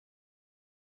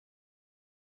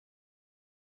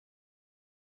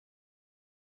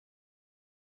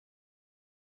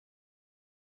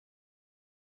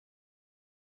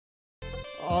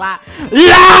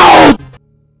loud.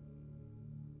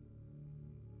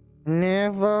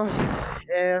 Never,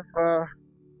 ever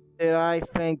did I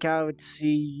think I would see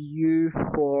you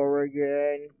four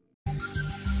again.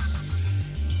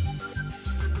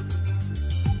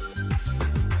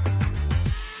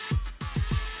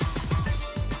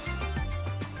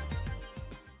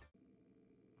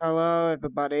 Hello,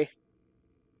 everybody.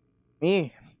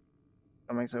 Me,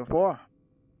 FNAFvr.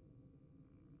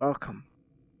 Welcome.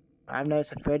 Five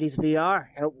Nights at Freddy's VR.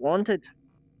 Help wanted.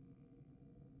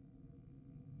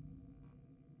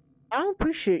 I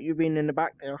appreciate you being in the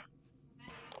back there.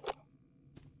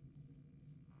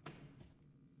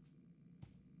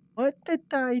 What did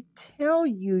I tell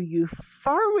you, you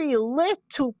furry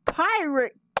little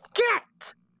pirate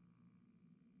cat?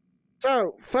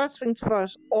 So, first things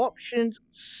first, options,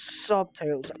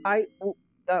 subtitles. Oh,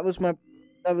 that was my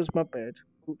bad.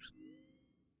 Oops.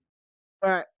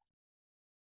 Alright,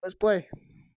 let's play.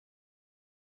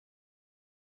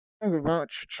 Thank you very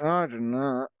much for charging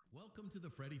that. Welcome to the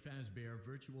FNAFvr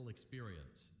virtual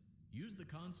experience. Use the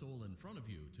console in front of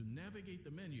you to navigate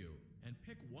the menu and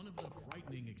pick one of the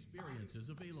frightening experiences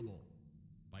available.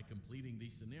 By completing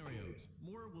these scenarios,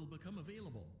 more will become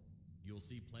available. You'll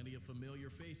see plenty of familiar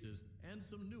faces and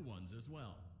some new ones as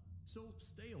well. So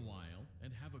stay a while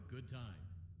and have a good time.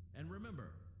 And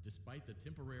remember, despite the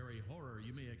temporary horror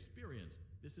you may experience,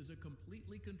 this is a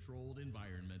completely controlled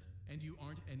environment and you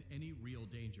aren't in any real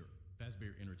danger.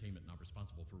 FNAFvr Entertainment not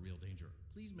responsible for real danger.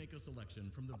 Please make a selection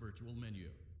from the virtual menu.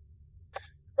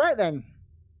 Right then.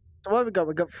 So what we got?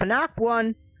 We got FNAF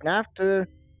 1, FNAF 2,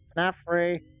 FNAF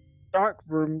 3, Dark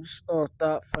Rooms. Oh,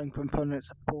 that thing from Finance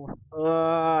 4. Oh,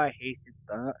 I hated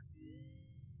that.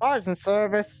 Bars and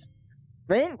Service,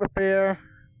 Paint Repair,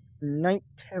 Night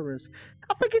Terrors.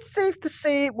 I think it's safe to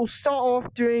say we'll start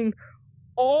off doing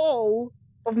all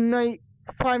of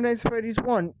Five Nights at Freddy's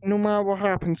 1, no matter what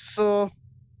happens. So,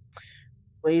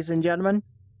 ladies and gentlemen,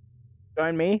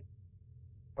 join me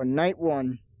for Night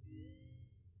 1.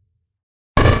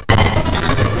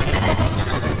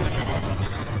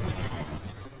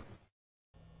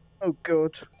 Oh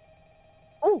god.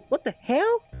 Oh, what the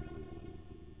hell?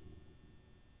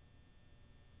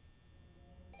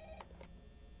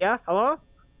 Yeah, hello?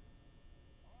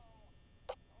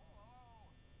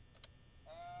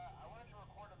 I wanted to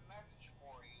record a message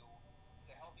for you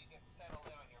to help you get settled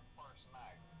in on your first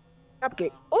night.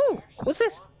 Cupcake. Oh, what's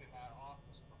this? I worked in that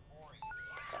office before you.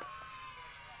 Finishing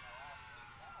up my last week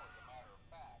now, as a matter of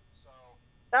fact. So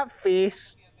That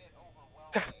face. it can be a bit overwhelming.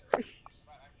 That face.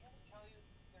 But I'm here to tell you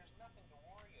there's nothing to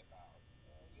worry about.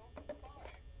 You'll be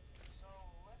fine. So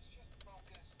let's just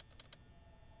focus.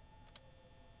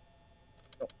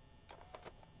 Let's see. First,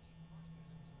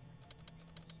 there's a new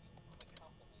training from the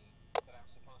company that I'm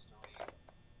supposed to read.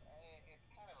 It's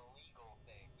kind of a legal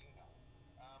thing, you know.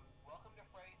 Welcome to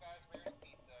FNAFvr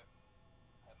Pizza,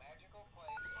 a magical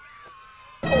place.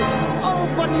 Oh,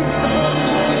 bunny,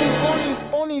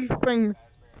 bunny thing.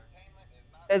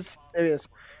 There it is.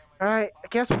 Alright, I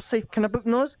guess we'll see. Can I book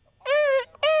those?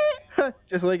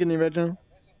 Just like in the original.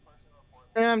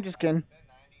 Yeah, I'm just kidding.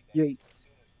 Yeet.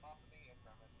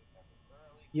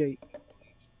 Yeet.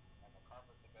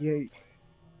 Yeet.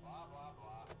 Blah, blah,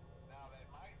 blah. Now, that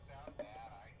might sound bad,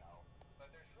 I know, but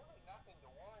there's really nothing to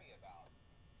worry about.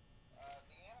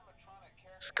 The animatronic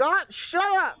character Scott, shut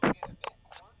up! get a bit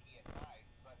quirky at night,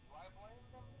 but do I blame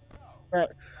them? No. Right.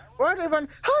 What even?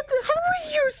 How do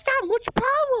we use that much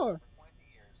power? 20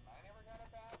 years, and I never got a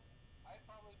bath. I'd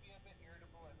probably be a bit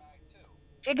irritable at night, too.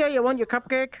 Chica, you want your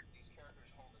cupcake? These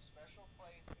characters hold a special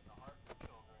place in the hearts of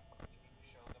children. You need to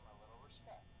show them a little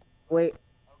respect. Wait,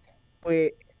 Okay.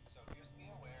 wait. So just be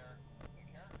aware, the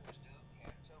characters do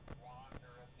tend to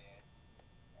wander a bit.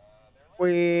 They're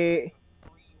Wait.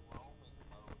 free roaming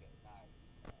mode at night.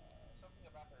 Something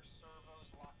about their servos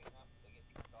locking up if they get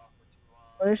turned off for too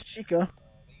long. Where's Chica?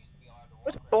 They used to be allowed to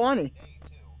Where's walk around Bonnie? every day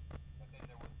too, but then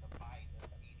there was the bite of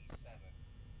 87.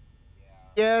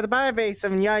 Yeah, the Bio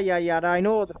 7, yeah, I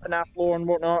know the FNAF lore and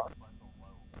whatnot.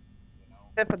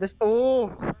 Except for this.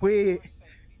 Oh, wait.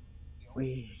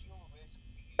 Wait.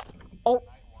 Oh.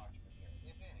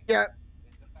 Yeah.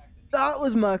 That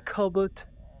was my cupboard.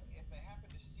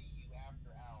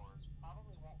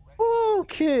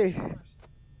 Okay.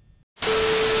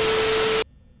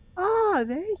 Ah,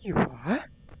 there you are.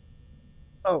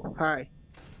 Oh, hi.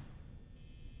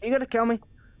 Are you gonna kill me?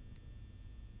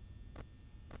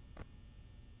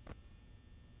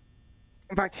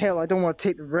 In fact, hell, I don't want to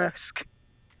take the risk.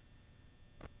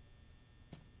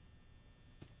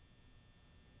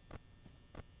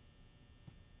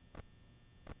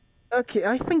 Okay,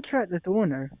 I think you're at the door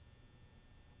now.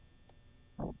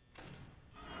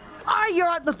 you're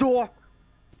at the door!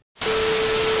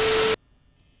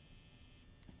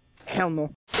 Hell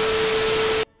no.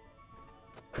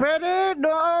 Freddy,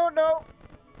 no, no.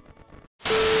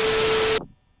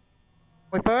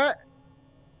 Wait for it.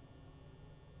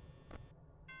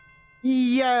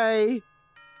 Yay.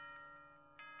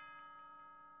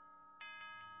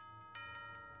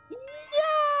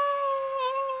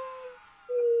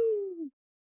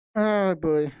 Oh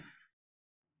boy.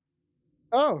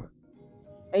 Oh.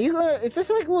 Are you gonna... Is this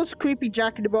like those creepy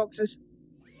Jack in the Boxes?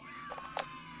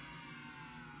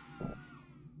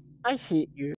 I hate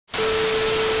you.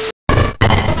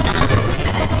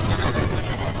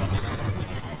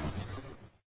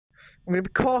 I'm gonna be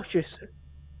cautious.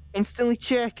 Instantly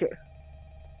check it.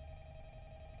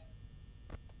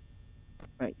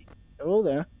 Right. Hello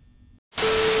there.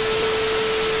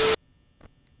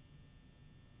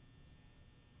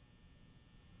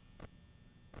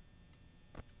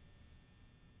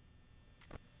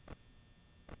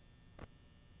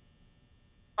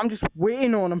 I'm just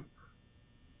waiting on him.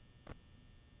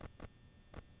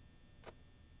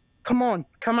 Come on,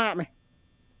 come at me.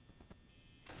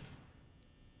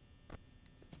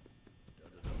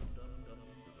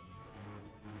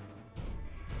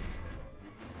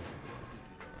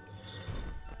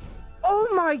 Oh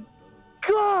my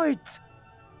god!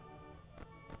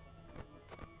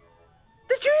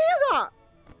 Did you hear that?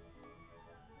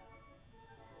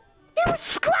 He was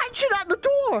scratching at the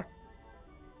door!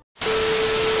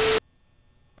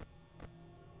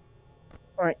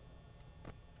 Alright.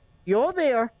 You're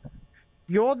there.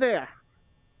 You're there.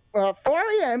 4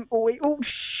 AM. Oh wait. Oh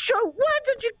shoot! Where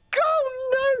did you go?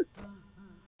 No!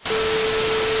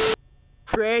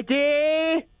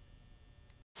 Freddy!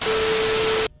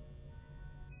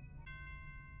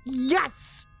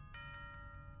 Yes!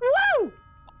 Woo!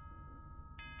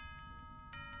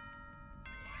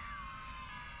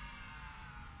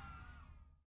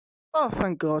 Oh,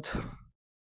 thank God.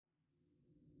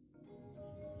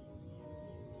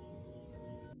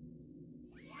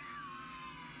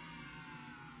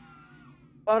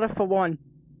 Order for one.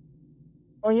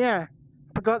 Oh yeah,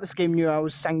 I forgot this game knew I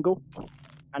was single,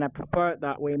 and I prefer it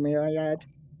that way, may I add.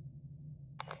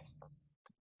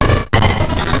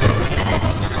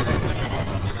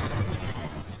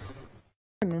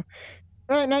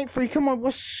 Right, night 3, come on,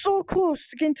 we're so close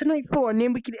to getting to night 4, and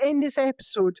then we can end this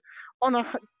episode on a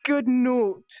good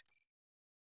note.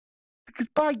 Because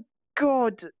by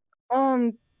God,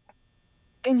 and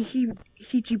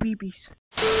heebie-jeebies.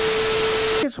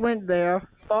 Just went there.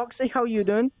 Foxy, how you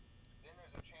doing?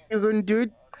 You good,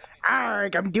 dude?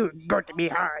 I'm doing good to be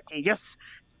hearty. Just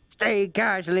stay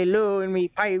casually low in me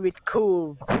pirate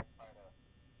cove.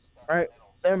 Right,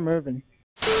 they're moving.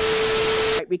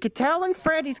 Right, we could tell when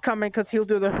Freddy's coming because he'll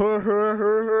do the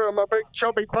I'm a big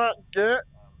chubby fat get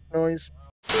noise.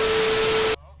 Okay,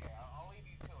 I'll leave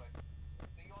you to it.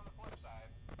 See you on the flip side.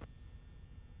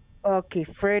 Okay,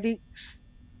 Freddy.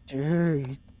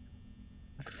 Dude.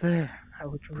 What's there? I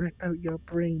would rip out your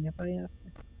brain if I have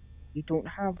to. You don't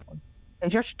have one.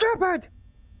 And you're stupid!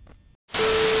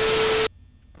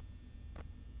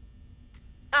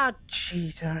 Ah,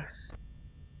 Jesus.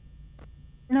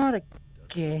 Not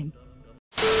again.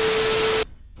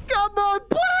 Come on,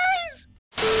 please!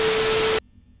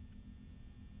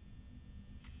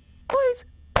 Please,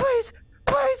 please,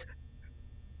 please,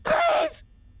 please!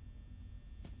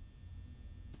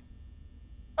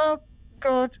 Oh,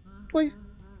 God, please.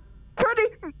 Freddy!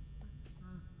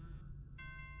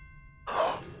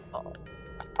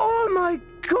 Oh my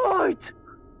God!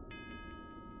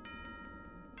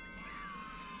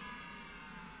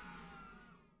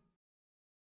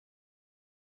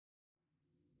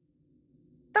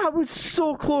 That was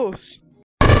so close.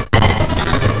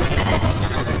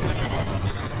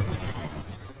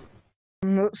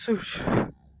 I'm not so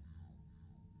sure.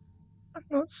 I'm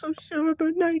not so sure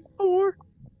about night 4.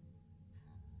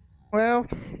 Well,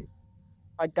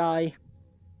 I die.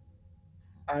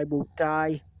 I will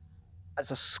die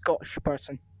as a Scottish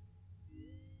person.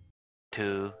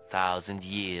 2,000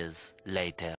 years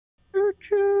later.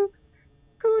 Choo-choo.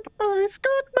 Goodbye,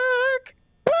 Scotland.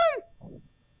 Boom!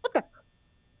 What the?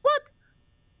 What?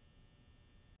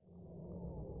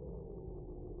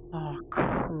 Oh,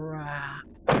 crap.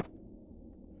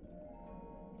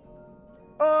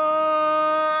 Oh!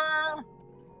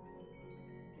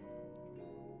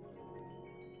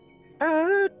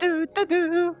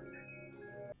 Do.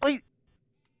 Please.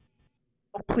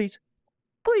 Oh, please.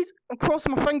 Please. I'm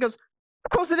crossing my fingers. I'm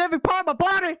crossing every part of my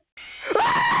body.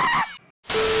 Ah!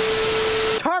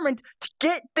 Determined to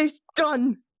get this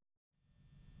done.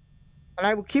 And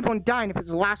I will keep on dying if it's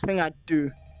the last thing I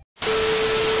do.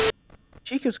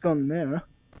 Chica's gone there.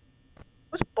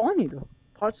 What's Bonnie though?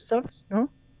 Parts service? No?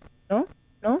 No?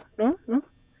 No? No? No?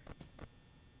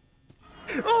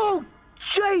 Oh!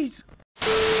 Jeez!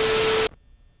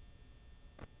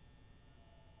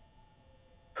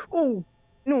 Oh!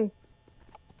 No!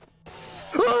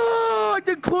 Oh! I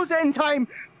didn't close it in time!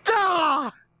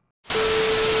 Ah!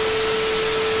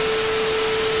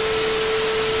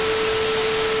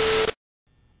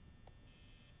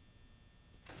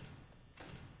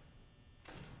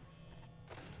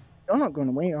 You're not going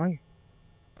away, are you?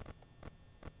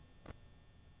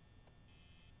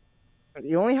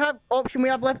 The only option we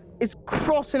have left is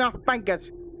crossing our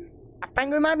fingers. I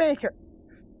think we might make it.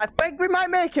 I think we might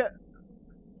make it.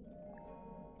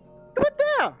 Come on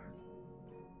there.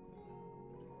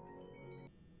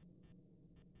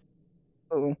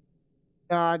 Uh-oh.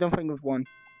 No, I don't think we've won.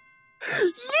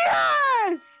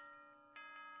 Yes!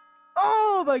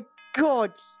 Oh my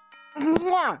god.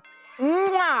 Mwah!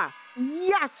 Mwah!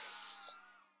 Yes!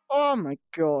 Oh my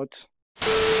god.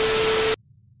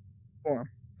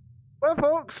 Well,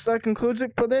 folks, that concludes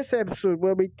it for this episode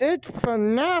where we did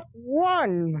FNAF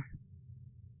 1.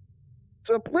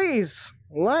 So please,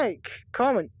 like,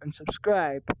 comment, and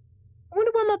subscribe. I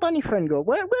wonder where my bunny friend go.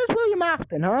 Where's William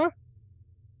Afton, huh?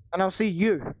 And I'll see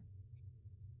you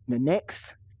in the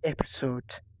next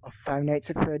episode of Five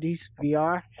Nights at Freddy's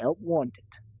VR Help Wanted.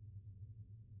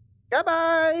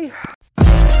 Goodbye!